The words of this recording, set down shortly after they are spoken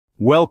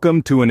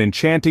Welcome to an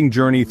enchanting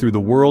journey through the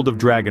world of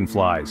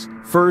dragonflies.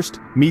 First,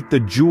 meet the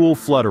jewel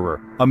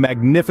flutterer, a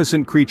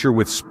magnificent creature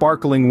with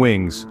sparkling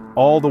wings,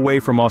 all the way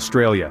from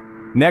Australia.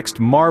 Next,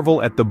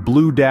 marvel at the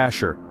blue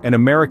dasher, an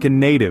American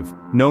native,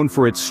 known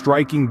for its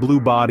striking blue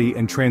body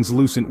and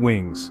translucent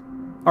wings.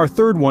 Our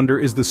third wonder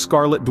is the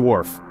scarlet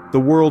dwarf,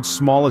 the world's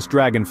smallest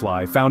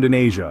dragonfly found in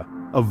Asia,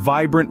 a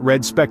vibrant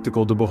red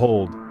spectacle to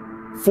behold.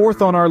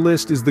 Fourth on our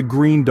list is the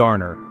green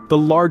darner, the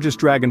largest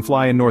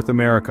dragonfly in North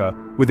America,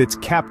 with its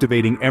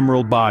captivating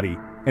emerald body.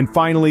 And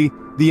finally,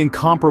 the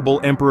incomparable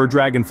emperor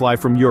dragonfly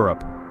from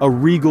Europe, a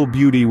regal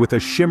beauty with a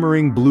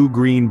shimmering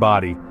blue-green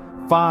body.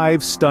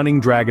 5 stunning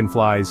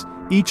dragonflies,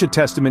 each a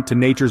testament to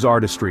nature's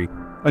artistry.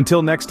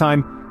 Until next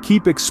time,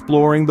 keep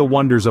exploring the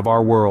wonders of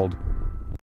our world.